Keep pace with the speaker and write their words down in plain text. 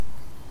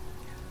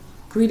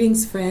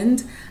Greetings,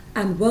 friend,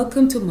 and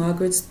welcome to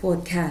Margaret's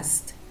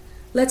podcast.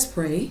 Let's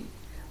pray.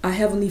 Our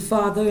Heavenly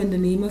Father, in the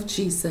name of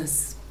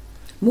Jesus,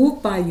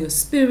 move by your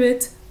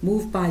Spirit,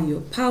 move by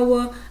your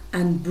power,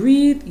 and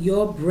breathe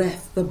your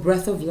breath, the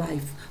breath of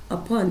life,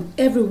 upon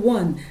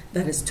everyone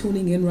that is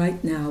tuning in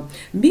right now.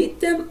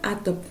 Meet them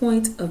at the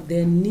point of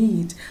their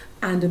need,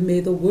 and may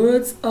the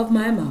words of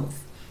my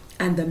mouth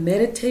and the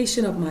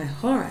meditation of my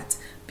heart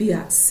be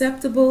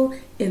acceptable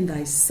in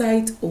thy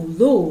sight, O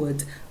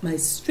Lord, my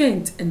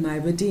strength and my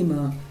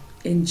Redeemer.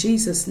 In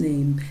Jesus'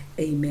 name,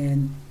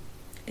 amen.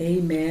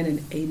 Amen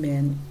and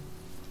amen.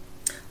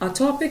 Our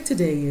topic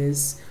today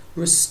is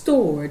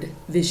restored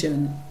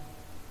vision.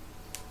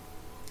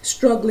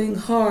 Struggling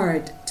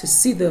hard to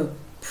see the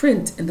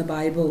print in the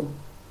Bible,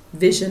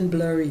 vision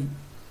blurry.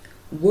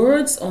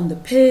 Words on the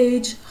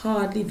page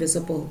hardly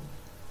visible.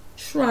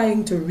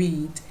 Trying to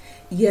read,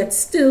 yet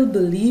still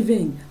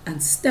believing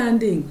and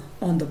standing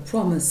on the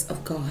promise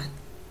of God,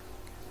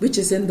 which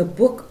is in the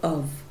book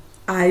of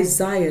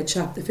Isaiah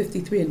chapter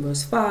 53 and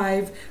verse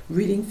 5,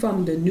 reading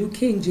from the New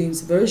King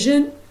James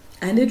Version,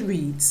 and it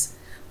reads,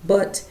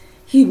 "But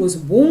he was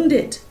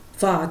wounded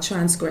for our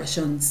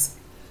transgressions,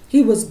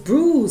 he was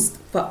bruised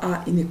for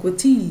our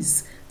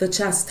iniquities, the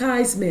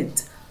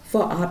chastisement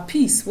for our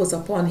peace was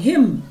upon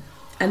him,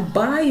 and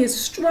by his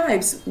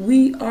stripes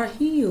we are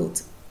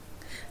healed."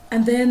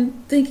 And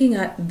then thinking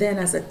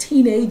as a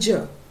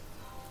teenager,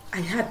 I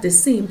had the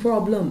same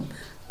problem,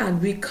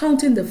 and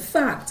recounting the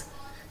fact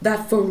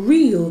that for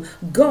real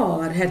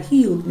God had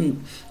healed me.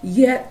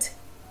 Yet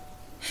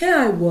here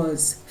I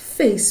was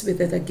faced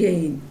with it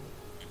again.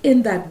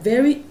 In that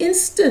very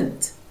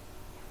instant,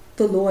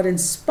 the Lord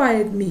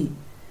inspired me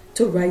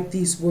to write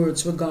these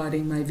words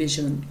regarding my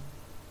vision.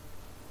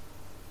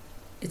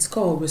 It's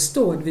called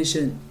restored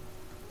vision.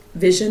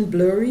 Vision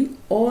blurry,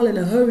 all in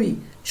a hurry,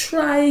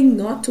 trying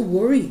not to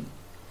worry,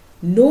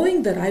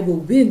 knowing that I will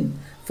win,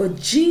 for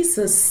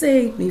Jesus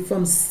saved me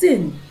from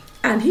sin,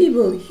 and he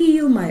will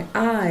heal my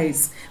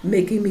eyes,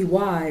 making me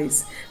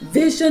wise.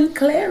 Vision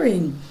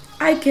clearing,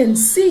 I can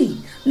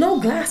see, no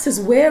glasses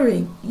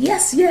wearing.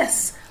 Yes,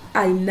 yes,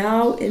 I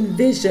now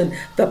envision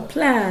the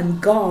plan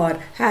God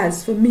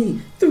has for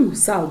me through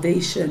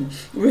salvation.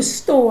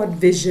 Restored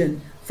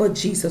vision, for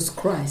Jesus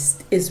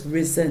Christ is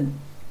risen.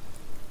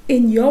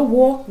 In your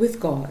walk with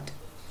God,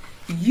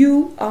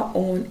 you are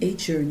on a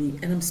journey,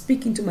 and I'm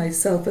speaking to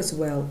myself as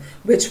well,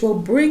 which will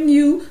bring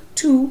you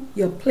to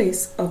your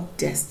place of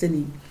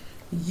destiny.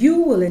 You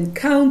will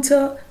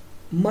encounter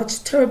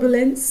much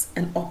turbulence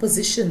and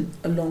opposition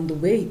along the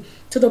way,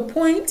 to the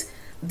point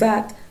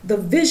that the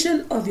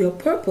vision of your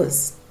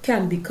purpose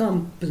can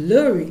become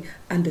blurry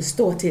and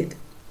distorted.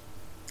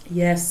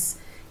 Yes,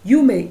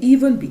 you may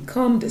even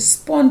become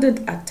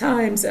despondent at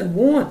times and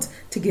want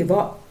to give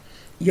up.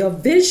 Your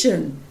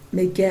vision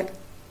may get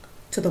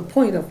to the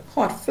point of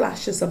hot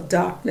flashes of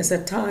darkness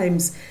at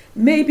times,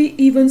 maybe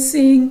even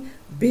seeing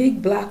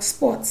big black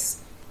spots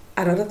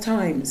at other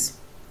times.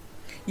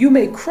 You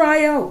may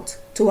cry out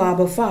to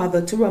Abba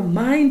Father to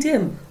remind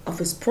him of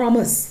his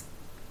promise.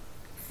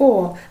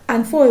 For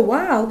a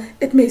while,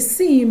 it may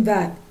seem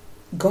that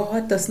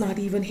God does not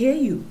even hear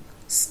you.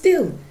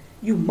 Still,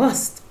 you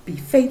must be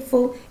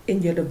faithful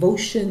in your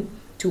devotion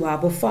to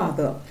Abba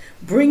Father,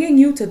 bringing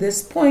you to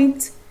this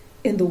point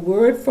in the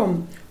word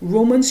from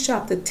Romans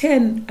chapter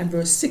 10 and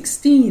verse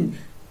 16,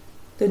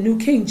 the New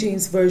King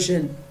James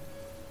Version.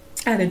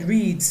 And it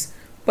reads,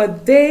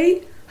 "But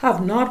they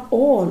have not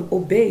all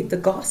obeyed the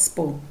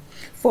gospel.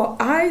 For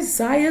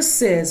Isaiah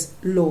says,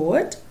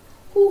 Lord,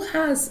 who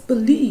has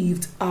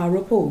believed our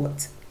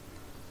report?"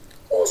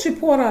 Whose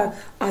report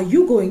are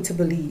you going to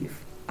believe?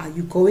 Are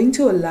you going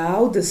to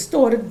allow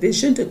distorted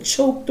vision to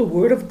choke the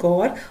word of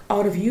God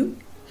out of you?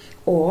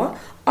 Or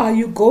are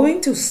you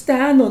going to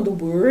stand on the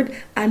word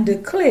and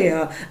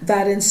declare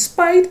that in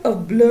spite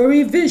of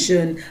blurry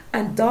vision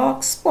and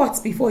dark spots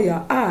before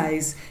your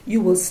eyes,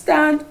 you will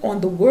stand on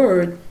the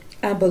word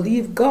and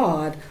believe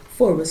God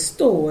for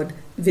restored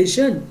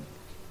vision?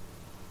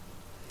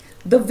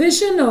 The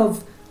vision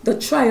of the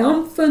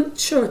triumphant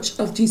church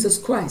of Jesus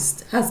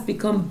Christ has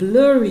become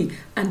blurry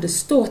and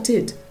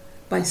distorted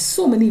by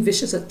so many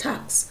vicious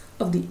attacks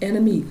of the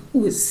enemy,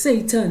 who is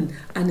Satan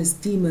and his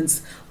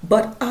demons.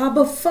 But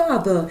Abba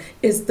Father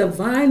is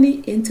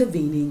divinely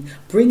intervening,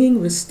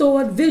 bringing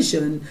restored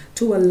vision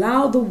to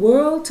allow the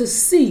world to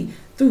see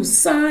through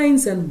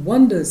signs and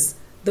wonders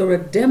the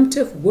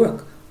redemptive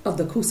work of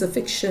the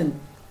crucifixion,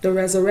 the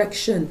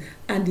resurrection,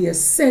 and the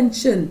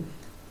ascension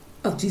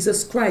of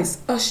Jesus Christ,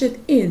 ushered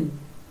in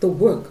the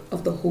work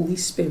of the Holy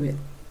Spirit.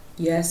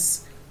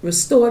 Yes,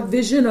 restored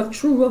vision of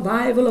true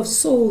revival of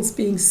souls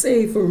being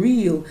saved for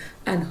real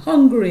and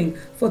hungering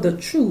for the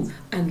true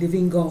and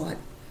living God.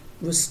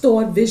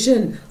 Restored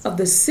vision of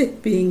the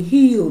sick being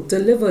healed,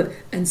 delivered,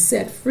 and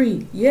set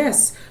free.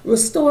 Yes,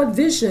 restored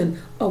vision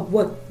of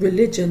what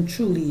religion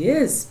truly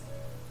is.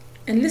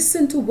 And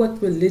listen to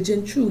what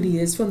religion truly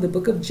is from the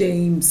book of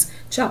James,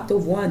 chapter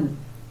 1,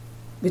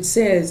 which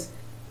says,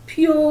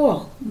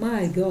 pure,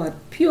 my God,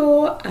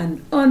 pure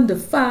and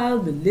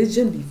undefiled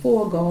religion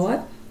before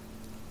God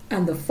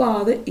and the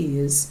Father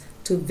is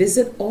to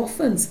visit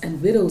orphans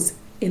and widows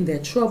in their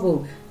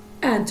trouble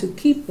and to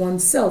keep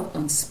oneself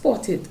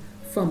unspotted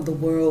from the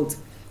world.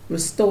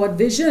 Restored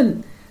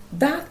vision,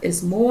 that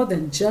is more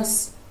than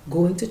just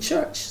going to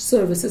church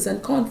services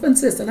and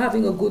conferences and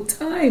having a good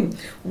time.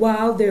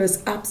 While there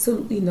is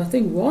absolutely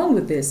nothing wrong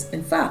with this,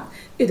 in fact,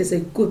 it is a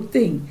good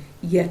thing,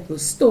 yet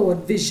restored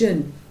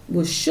vision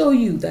will show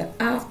you that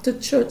after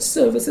church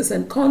services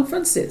and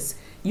conferences,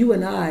 you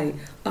and I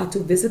are to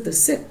visit the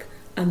sick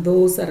and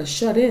those that are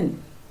shut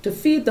in, to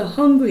feed the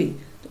hungry,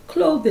 to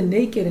clothe the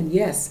naked, and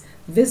yes,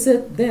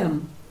 visit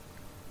them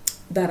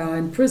that are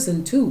in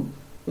prison too.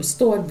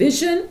 Restored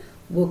vision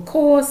will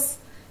cause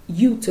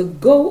you to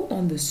go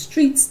on the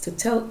streets to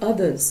tell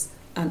others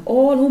and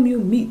all whom you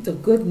meet the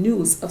good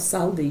news of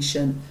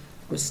salvation.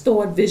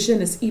 Restored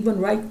vision is even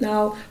right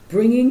now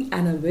bringing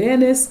an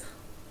awareness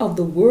of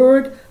the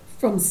word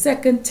from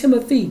 2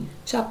 Timothy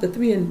chapter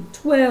 3 and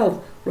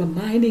 12,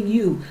 reminding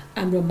you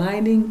and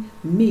reminding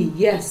me,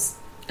 yes,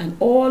 and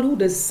all who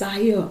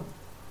desire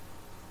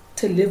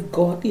to live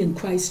godly in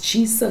Christ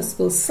Jesus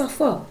will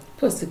suffer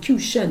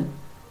persecution.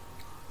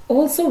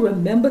 Also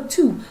remember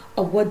too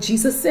of what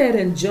Jesus said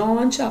in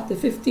John chapter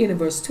 15 and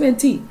verse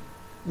 20.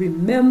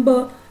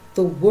 Remember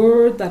the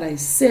word that I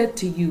said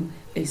to you,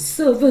 a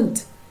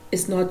servant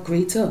is not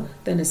greater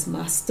than his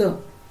master.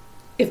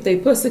 If they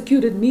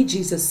persecuted me,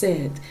 Jesus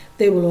said,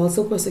 they will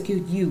also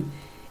persecute you.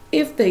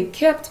 If they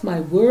kept my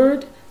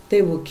word,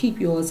 they will keep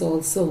yours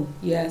also.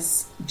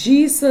 Yes,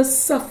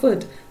 Jesus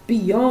suffered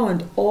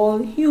beyond all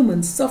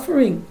human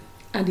suffering.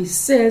 And he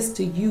says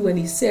to you and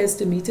he says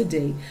to me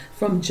today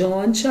from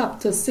John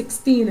chapter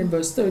 16 and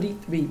verse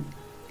 33,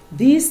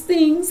 these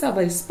things have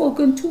I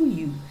spoken to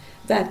you,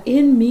 that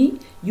in me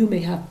you may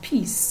have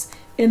peace.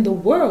 In the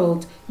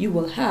world you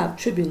will have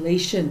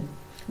tribulation,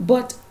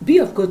 but be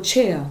of good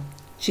cheer.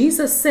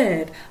 Jesus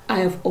said, I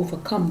have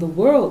overcome the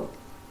world.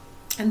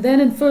 And then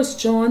in 1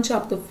 John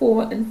chapter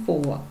 4 and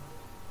 4,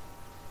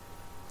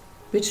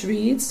 which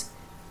reads,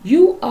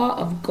 you are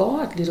of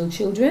God, little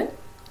children,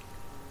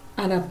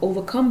 and have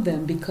overcome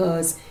them,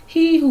 because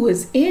he who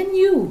is in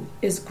you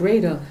is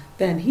greater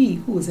than he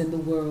who is in the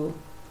world.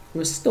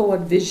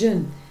 Restored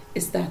vision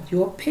is that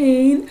your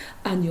pain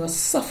and your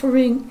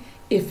suffering,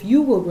 if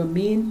you will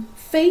remain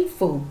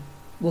faithful,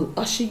 will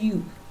usher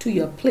you to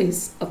your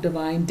place of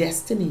divine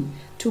destiny,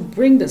 to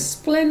bring the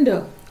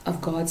splendor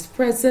of God's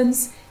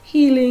presence,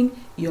 healing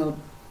your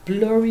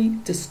blurry,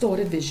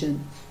 distorted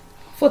vision.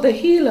 For the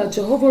healer,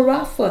 Jehovah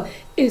Rapha,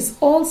 is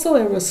also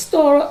a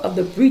restorer of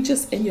the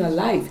breaches in your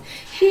life.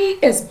 He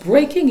is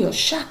breaking your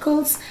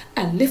shackles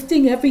and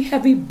lifting every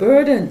heavy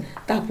burden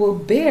that will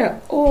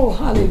bear, oh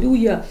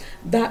hallelujah,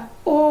 that,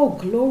 oh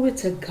glory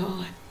to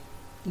God.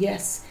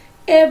 Yes,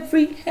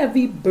 every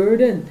heavy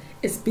burden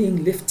is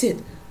being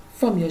lifted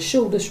from your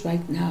shoulders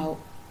right now.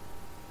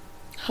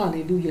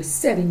 Hallelujah,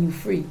 setting you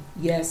free.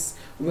 Yes,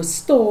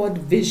 restored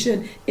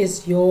vision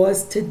is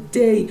yours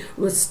today.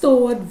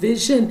 Restored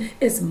vision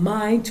is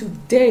mine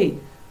today.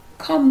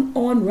 Come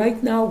on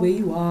right now where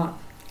you are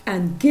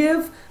and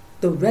give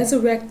the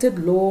resurrected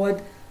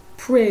Lord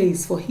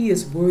praise, for he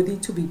is worthy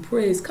to be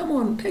praised. Come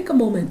on, take a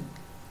moment.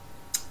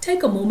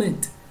 Take a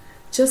moment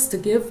just to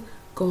give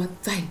God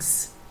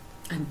thanks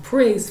and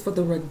praise for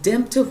the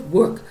redemptive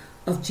work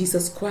of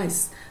Jesus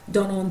Christ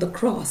done on the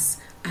cross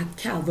at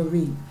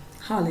Calvary.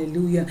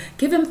 Hallelujah.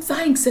 Give him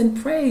thanks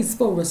and praise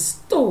for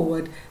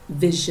restored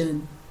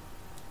vision.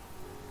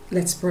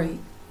 Let's pray.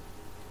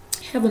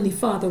 Heavenly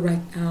Father,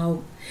 right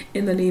now,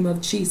 in the name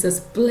of Jesus,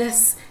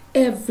 bless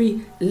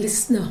every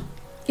listener.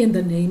 In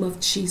the name of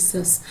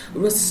Jesus,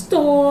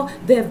 restore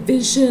their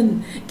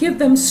vision. Give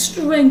them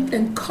strength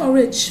and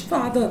courage,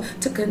 Father,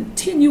 to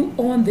continue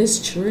on this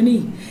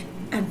journey.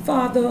 And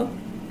Father,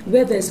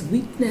 where there's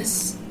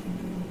weakness,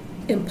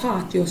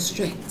 impart your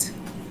strength.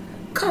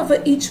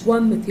 Cover each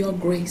one with your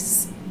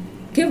grace.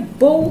 Give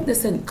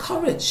boldness and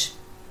courage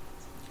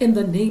in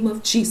the name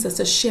of Jesus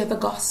to share the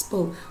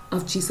gospel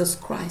of Jesus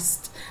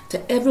Christ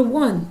to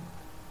everyone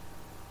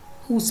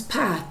whose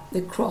path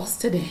they cross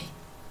today.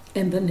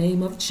 In the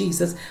name of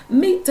Jesus,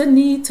 meet the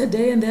need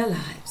today in their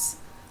lives.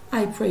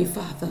 I pray,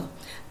 Father,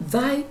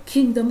 thy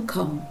kingdom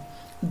come,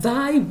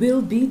 thy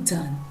will be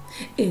done.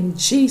 In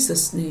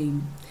Jesus'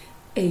 name,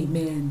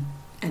 amen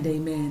and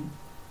amen.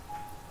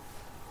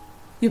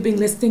 You've been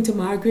listening to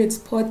Margaret's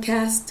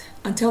podcast.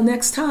 Until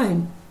next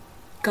time,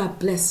 God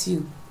bless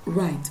you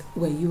right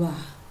where you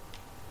are.